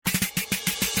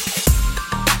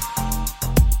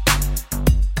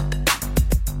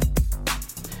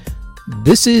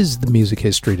This is the Music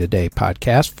History Today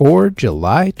podcast for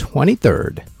July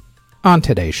 23rd. On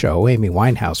today's show, Amy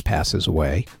Winehouse passes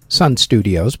away, Sun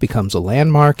Studios becomes a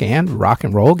landmark, and rock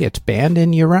and roll gets banned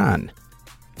in Iran.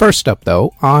 First up,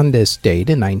 though, on this date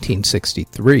in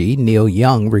 1963, Neil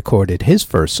Young recorded his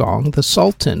first song, The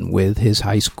Sultan, with his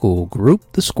high school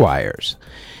group, The Squires.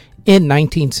 In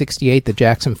 1968, the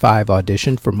Jackson 5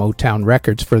 auditioned for Motown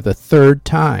Records for the third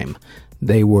time.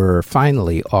 They were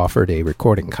finally offered a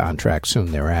recording contract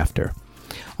soon thereafter.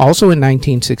 Also in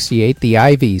 1968, the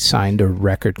Ivies signed a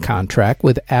record contract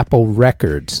with Apple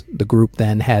Records. The group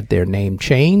then had their name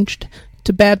changed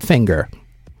to Badfinger.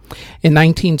 In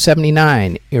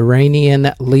 1979,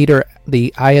 Iranian leader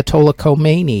the Ayatollah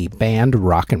Khomeini banned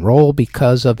rock and roll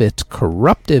because of its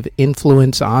corruptive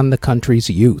influence on the country's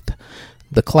youth.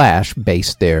 The Clash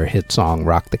based their hit song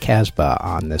Rock the Casbah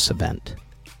on this event.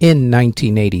 In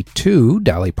 1982,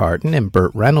 Dolly Parton and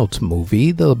Burt Reynolds'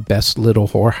 movie The Best Little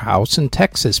Whorehouse in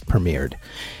Texas premiered.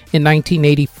 In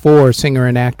 1984, singer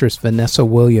and actress Vanessa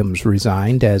Williams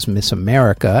resigned as Miss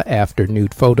America after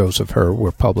nude photos of her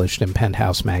were published in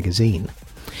Penthouse magazine.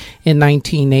 In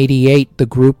 1988, the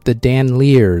group The Dan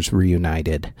Lears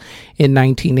reunited. In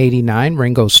 1989,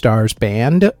 Ringo Starr's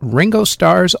band, Ringo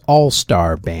Starr's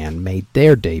All-Star Band, made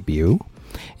their debut.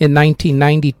 In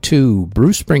 1992,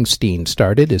 Bruce Springsteen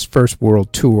started his first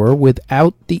world tour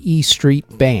without the E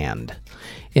Street Band.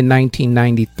 In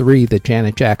 1993, the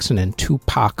Janet Jackson and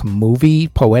Tupac movie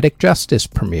Poetic Justice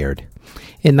premiered.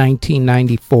 In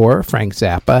 1994, Frank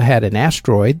Zappa had an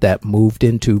asteroid that moved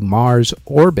into Mars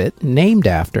orbit named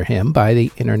after him by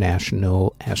the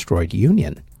International Asteroid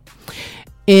Union.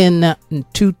 In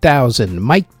 2000,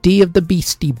 Mike D of the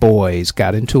Beastie Boys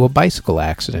got into a bicycle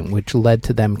accident, which led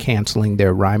to them canceling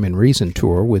their Rhyme and Reason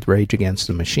tour with Rage Against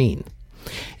the Machine.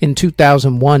 In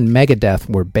 2001, Megadeth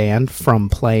were banned from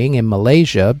playing in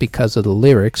Malaysia because of the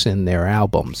lyrics in their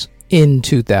albums. In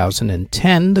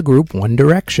 2010, the group One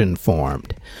Direction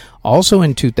formed. Also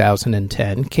in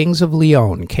 2010, Kings of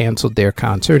Leon canceled their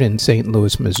concert in St.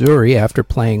 Louis, Missouri after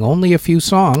playing only a few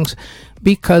songs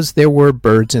because there were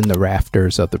birds in the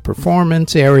rafters of the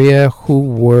performance area who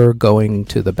were going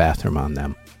to the bathroom on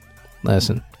them.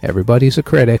 Listen, everybody's a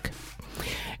critic.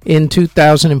 In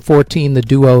 2014, the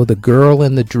duo The Girl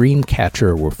and the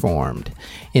Dreamcatcher were formed.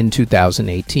 In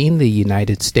 2018, the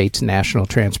United States National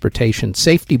Transportation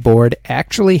Safety Board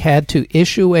actually had to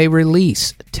issue a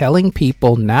release telling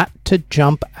people not to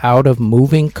jump out of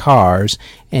moving cars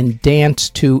and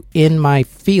dance to In My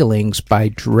Feelings by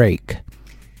Drake.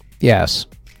 Yes,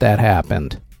 that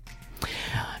happened.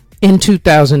 In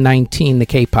 2019, the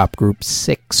K-pop group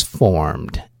Six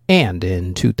formed. And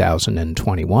in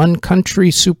 2021, country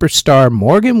superstar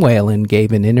Morgan Wallen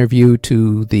gave an interview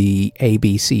to the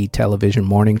ABC television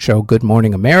morning show Good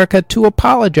Morning America to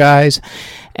apologize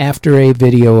after a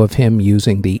video of him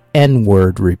using the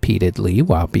N-word repeatedly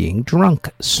while being drunk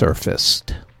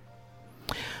surfaced.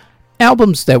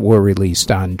 Albums that were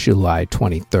released on July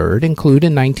 23rd include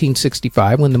in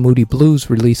 1965 when the Moody Blues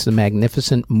released the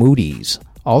magnificent Moody's.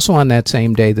 Also on that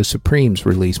same day, the Supremes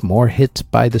released More Hits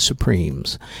by the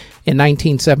Supremes. In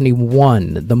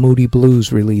 1971, the Moody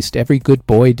Blues released Every Good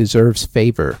Boy Deserves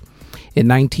Favor. In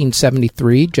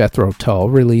 1973, Jethro Tull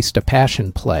released A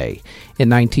Passion Play. In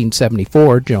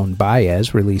 1974, Joan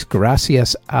Baez released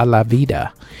Gracias a la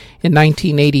Vida. In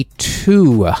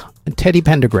 1982, Teddy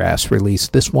Pendergrass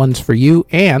released This One's for You,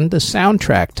 and the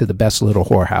soundtrack to The Best Little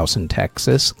Whorehouse in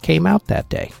Texas came out that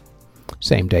day.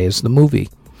 Same day as the movie.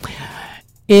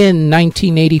 In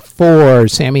 1984,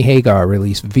 Sammy Hagar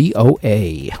released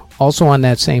VOA. Also on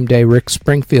that same day, Rick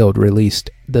Springfield released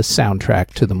the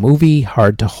soundtrack to the movie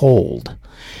Hard to Hold.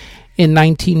 In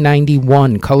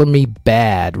 1991, Color Me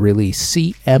Bad released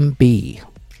CMB.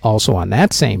 Also on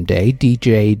that same day,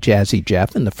 DJ Jazzy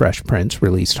Jeff and the Fresh Prince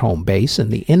released Home Base,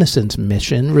 and the Innocence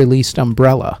Mission released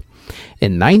Umbrella.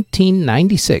 In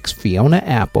 1996, Fiona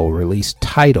Apple released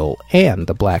Tidal, and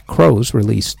the Black Crowes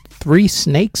released Three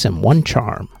Snakes and One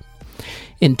Charm.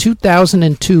 In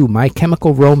 2002, My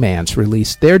Chemical Romance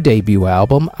released their debut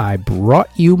album, I Brought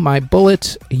You My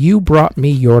Bullets, You Brought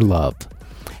Me Your Love.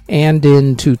 And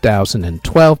in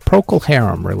 2012, Procol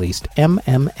Harum released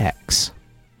MMX.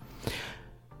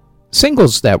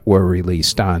 Singles that were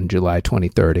released on July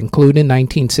 23rd include in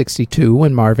 1962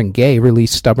 when Marvin Gaye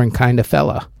released Stubborn Kinda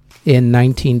Fella. In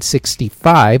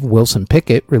 1965, Wilson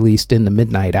Pickett released In the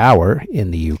Midnight Hour in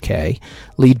the UK.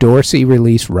 Lee Dorsey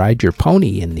released Ride Your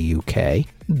Pony in the UK.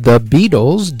 The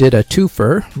Beatles did a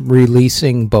twofer,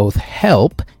 releasing both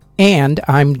Help and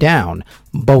I'm Down,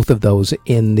 both of those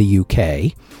in the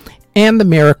UK. And the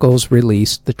Miracles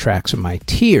released The Tracks of My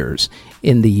Tears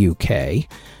in the UK.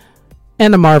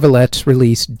 And the Marvelettes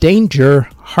released Danger,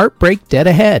 Heartbreak Dead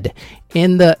Ahead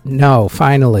in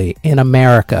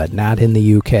America, not in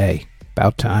the UK.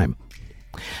 About time.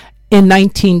 In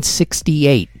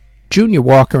 1968, Junior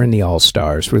Walker and the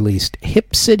All-Stars released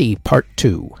Hip City Part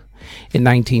 2. In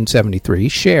 1973,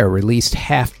 Cher released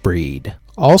Half Breed.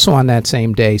 Also on that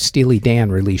same day, Steely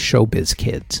Dan released Showbiz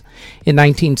Kids. In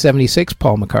 1976,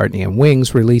 Paul McCartney and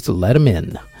Wings released Let 'Em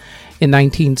In. In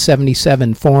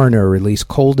 1977, Foreigner released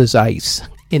Cold as Ice.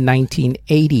 In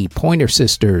 1980, Pointer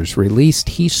Sisters released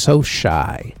He's So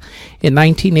Shy. In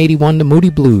 1981, the Moody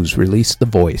Blues released The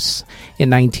Voice. In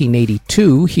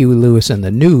 1982, Huey Lewis and the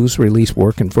News released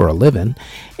Workin' for a Livin'.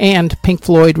 And Pink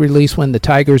Floyd released When the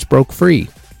Tigers Broke Free.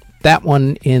 That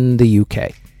one in the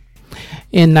UK.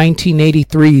 In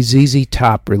 1983, ZZ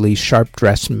Top released Sharp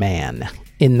Dressed Man.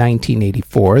 In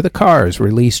 1984, The Cars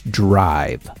released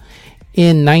Drive.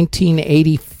 In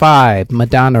 1985,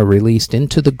 Madonna released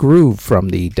Into the Groove from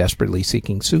the Desperately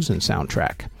Seeking Susan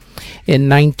soundtrack. In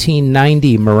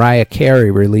 1990, Mariah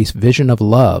Carey released Vision of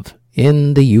Love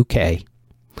in the UK.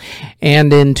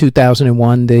 And in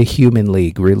 2001, the Human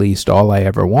League released All I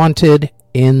Ever Wanted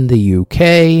in the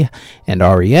UK, and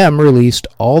REM released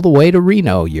All the Way to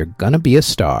Reno, You're Gonna Be a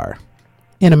Star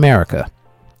in America.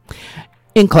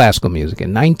 In classical music,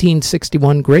 in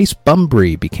 1961, Grace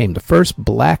Bumbry became the first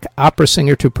black opera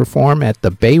singer to perform at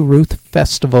the Bayreuth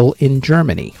Festival in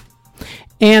Germany.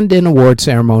 And in award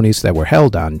ceremonies that were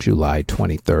held on July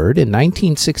 23rd, in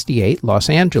 1968, Los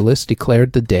Angeles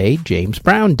declared the day James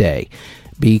Brown Day.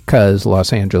 Because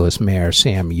Los Angeles Mayor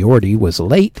Sam Yorty was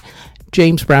late,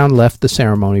 James Brown left the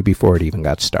ceremony before it even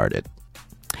got started.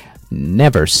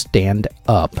 Never Stand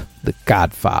Up, The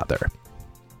Godfather.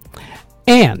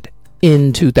 And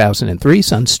in 2003,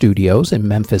 Sun Studios in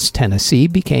Memphis, Tennessee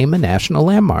became a national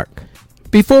landmark.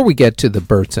 Before we get to the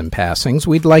births and passings,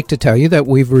 we'd like to tell you that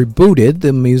we've rebooted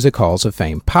the Music Halls of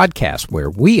Fame podcast, where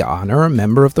we honor a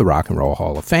member of the Rock and Roll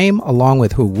Hall of Fame, along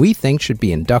with who we think should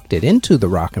be inducted into the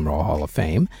Rock and Roll Hall of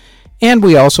Fame, and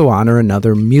we also honor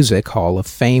another Music Hall of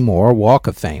Fame or Walk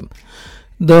of Fame.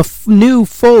 The new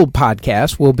full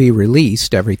podcast will be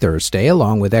released every Thursday,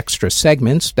 along with extra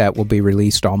segments that will be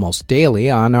released almost daily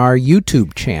on our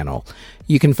YouTube channel.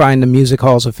 You can find the Music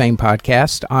Halls of Fame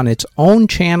podcast on its own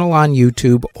channel on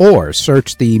YouTube, or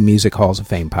search the Music Halls of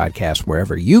Fame podcast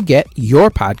wherever you get your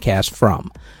podcast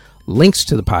from. Links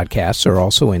to the podcasts are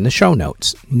also in the show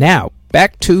notes. Now,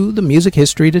 back to the Music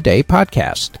History Today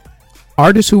podcast.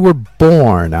 Artists who were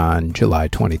born on July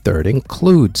 23rd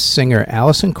include singer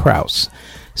Alison Krauss,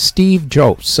 Steve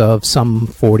Jobs of Sum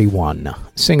 41,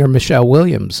 singer Michelle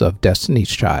Williams of Destiny's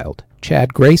Child,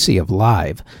 Chad Gracie of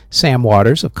Live, Sam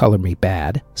Waters of Color Me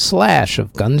Bad, Slash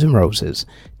of Guns N' Roses,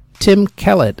 Tim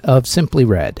Kellett of Simply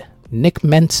Red, Nick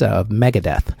Mensa of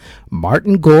Megadeth,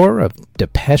 Martin Gore of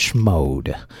Depeche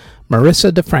Mode, Marissa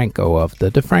DeFranco of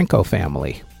the DeFranco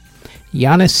Family,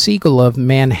 Janis Siegel of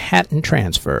Manhattan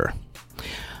Transfer,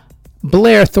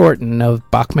 Blair Thornton of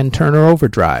Bachman-Turner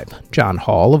Overdrive, John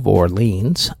Hall of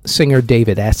Orleans, singer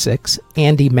David Essex,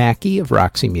 Andy Mackey of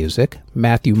Roxy Music,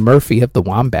 Matthew Murphy of the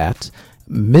Wombats,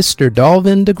 Mr.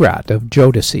 Dalvin DeGraat of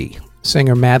Jodeci,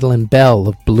 singer Madeline Bell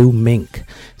of Blue Mink,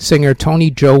 singer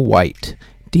Tony Joe White,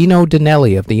 Dino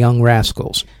Danelli of the Young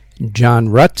Rascals, John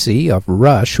Rutsey of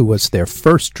Rush, who was their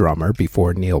first drummer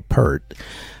before Neil Peart,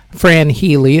 Fran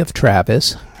Healy of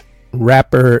Travis,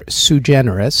 rapper Sue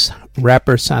Generis,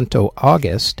 rapper Santo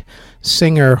August,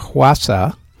 singer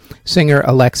Hwasa, singer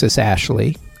Alexis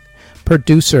Ashley,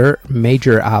 producer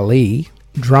Major Ali,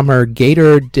 drummer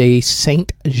Gator de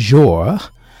Saint-Jour,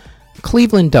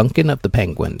 Cleveland Duncan of the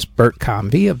Penguins, Bert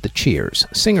Convey of the Cheers,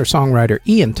 singer-songwriter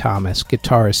Ian Thomas,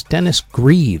 guitarist Dennis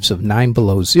Greaves of 9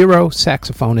 Below Zero,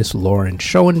 saxophonist Lauren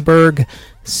Schoenberg,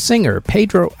 singer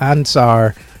Pedro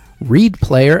Anzar, reed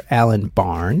player Alan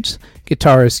Barnes,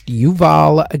 guitarist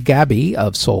Yuval Gabi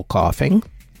of Soul Coughing,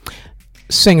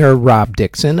 singer Rob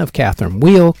Dixon of Catherine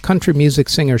Wheel, country music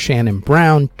singer Shannon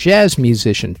Brown, jazz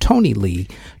musician Tony Lee,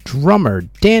 drummer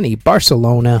Danny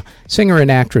Barcelona, singer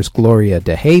and actress Gloria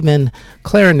DeHaven,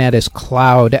 clarinetist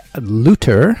Cloud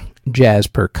Luter, jazz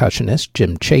percussionist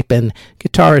Jim Chapin,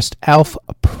 guitarist Alf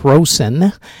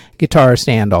Prosen, guitarist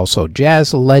and also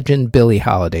jazz legend Billie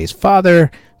Holiday's father,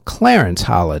 Clarence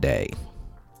Holiday.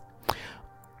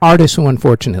 Artists who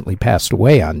unfortunately passed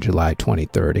away on July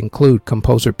 23rd include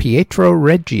composer Pietro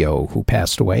Reggio, who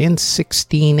passed away in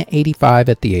 1685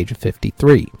 at the age of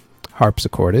 53.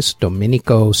 Harpsichordist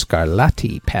Domenico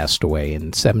Scarlatti passed away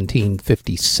in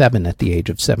 1757 at the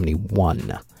age of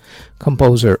 71.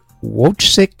 Composer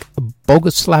Wojciech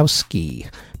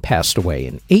Boguslawski passed away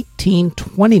in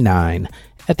 1829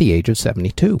 at the age of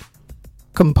 72.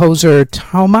 Composer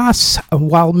Thomas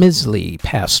Walmisley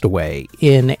passed away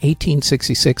in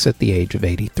 1866 at the age of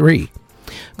 83.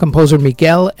 Composer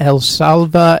Miguel El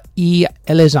Salva y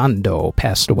Elizondo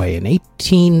passed away in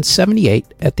 1878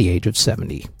 at the age of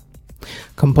 70.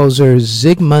 Composer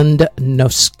Zygmunt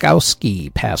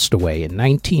Noskowski passed away in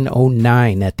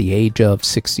 1909 at the age of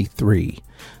 63.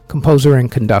 Composer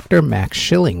and conductor Max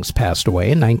Schillings passed away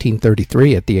in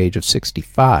 1933 at the age of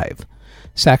 65.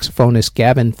 Saxophonist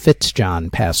Gavin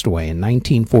Fitzjohn passed away in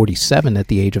 1947 at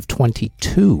the age of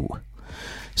 22.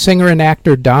 Singer and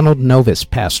actor Donald Novis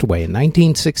passed away in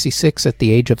 1966 at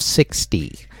the age of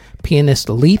 60. Pianist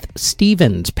Leith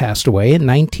Stevens passed away in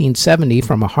 1970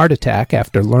 from a heart attack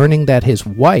after learning that his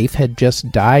wife had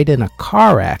just died in a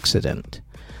car accident.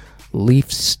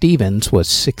 Leith Stevens was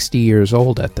 60 years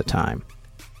old at the time.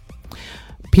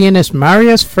 Pianist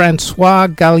Marius Francois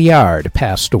Galliard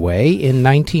passed away in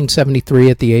 1973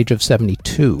 at the age of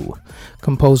 72.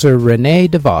 Composer René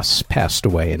DeVos passed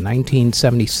away in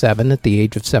 1977 at the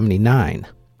age of 79.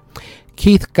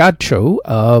 Keith Godchaux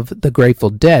of the Grateful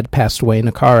Dead passed away in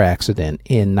a car accident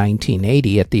in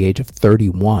 1980 at the age of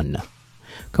 31.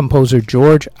 Composer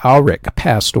George Auric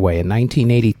passed away in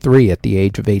 1983 at the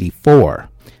age of 84.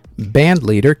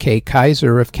 Bandleader Kay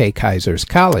Kaiser of Kay Kaiser's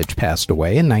College passed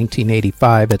away in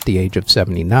 1985 at the age of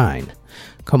 79.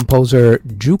 Composer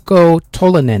Juko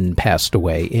Tolonen passed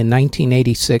away in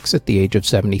 1986 at the age of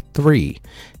 73.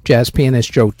 Jazz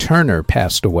pianist Joe Turner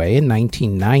passed away in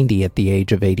 1990 at the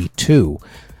age of 82.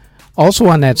 Also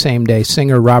on that same day,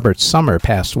 singer Robert Summer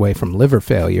passed away from liver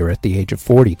failure at the age of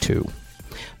 42.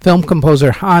 Film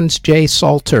composer Hans J.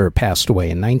 Salter passed away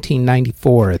in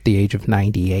 1994 at the age of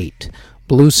 98.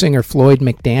 Blues singer Floyd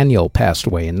McDaniel passed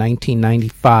away in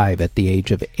 1995 at the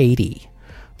age of 80.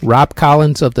 Rob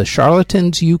Collins of the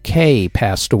Charlatans, UK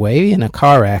passed away in a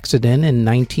car accident in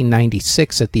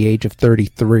 1996 at the age of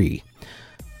 33.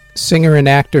 Singer and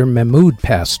actor Mahmood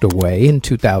passed away in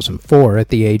 2004 at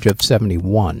the age of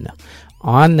 71.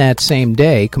 On that same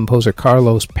day, composer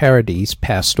Carlos Paradis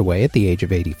passed away at the age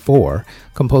of 84,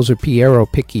 composer Piero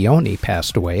Piccioni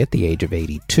passed away at the age of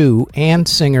 82, and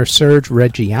singer Serge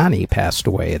Reggiani passed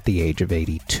away at the age of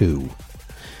 82.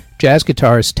 Jazz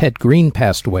guitarist Ted Green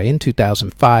passed away in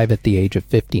 2005 at the age of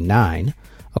 59.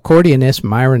 Accordionist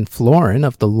Myron Florin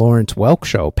of the Lawrence Welk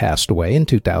Show passed away in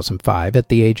 2005 at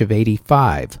the age of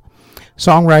 85.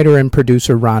 Songwriter and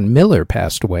producer Ron Miller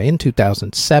passed away in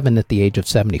 2007 at the age of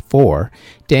 74.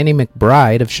 Danny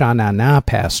McBride of Sha Na Na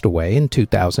passed away in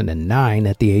 2009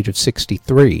 at the age of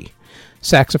 63.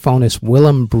 Saxophonist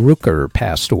Willem Breuker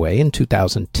passed away in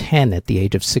 2010 at the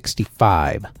age of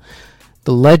 65.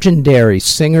 The legendary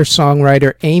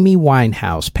singer-songwriter Amy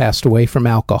Winehouse passed away from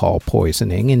alcohol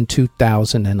poisoning in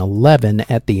 2011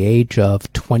 at the age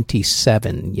of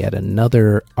 27, yet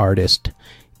another artist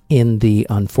in the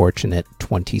unfortunate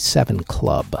 27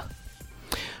 Club.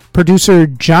 Producer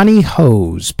Johnny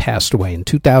Hose passed away in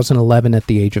 2011 at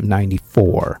the age of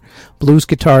 94. Blues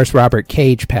guitarist Robert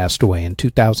Cage passed away in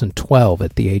 2012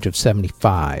 at the age of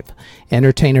 75.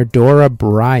 Entertainer Dora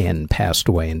Bryan passed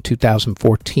away in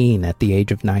 2014 at the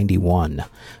age of 91.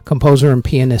 Composer and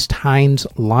pianist Heinz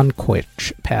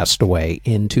Lonquich passed away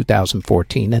in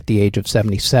 2014 at the age of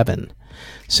 77.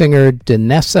 Singer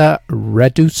Danessa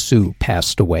Redusu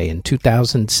passed away in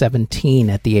 2017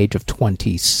 at the age of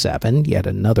 27, yet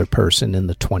another person in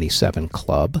the 27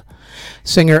 Club.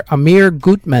 Singer Amir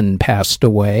Gutman passed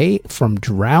away from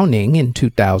drowning in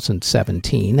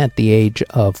 2017 at the age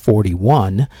of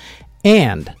 41,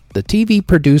 and the TV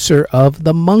producer of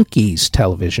the Monkees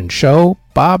television show,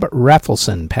 Bob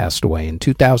Rafelson, passed away in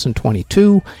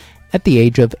 2022 at the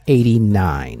age of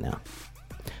 89.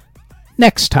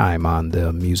 Next time on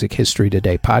the Music History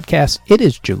Today podcast, it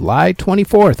is July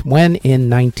 24th, when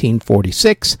in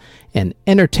 1946, an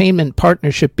entertainment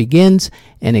partnership begins,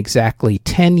 and exactly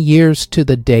 10 years to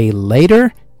the day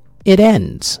later, it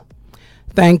ends.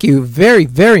 Thank you very,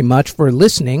 very much for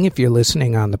listening, if you're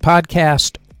listening on the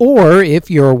podcast, or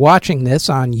if you're watching this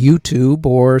on YouTube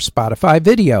or Spotify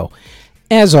video.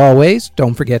 As always,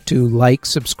 don't forget to like,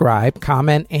 subscribe,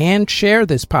 comment, and share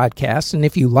this podcast. And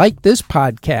if you like this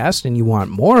podcast and you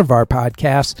want more of our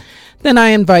podcasts, then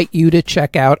I invite you to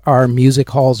check out our Music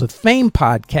Halls of Fame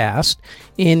podcast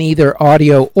in either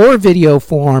audio or video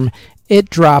form. It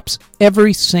drops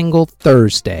every single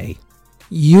Thursday.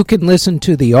 You can listen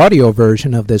to the audio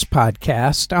version of this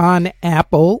podcast on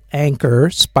Apple, Anchor,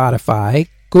 Spotify,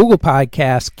 Google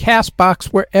Podcasts,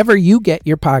 CastBox, wherever you get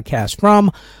your podcast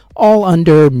from, all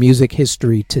under Music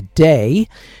History Today.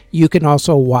 You can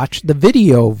also watch the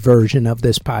video version of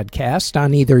this podcast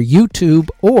on either YouTube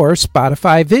or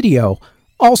Spotify video,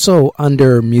 also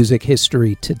under Music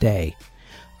History Today.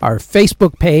 Our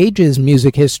Facebook page is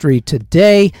Music History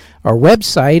Today. Our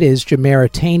website is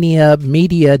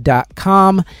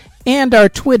jamaritaniamedia.com. And our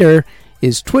Twitter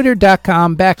is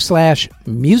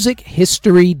twitter.com/Music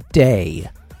History Day.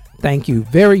 Thank you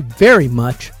very, very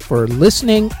much for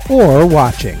listening or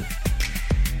watching.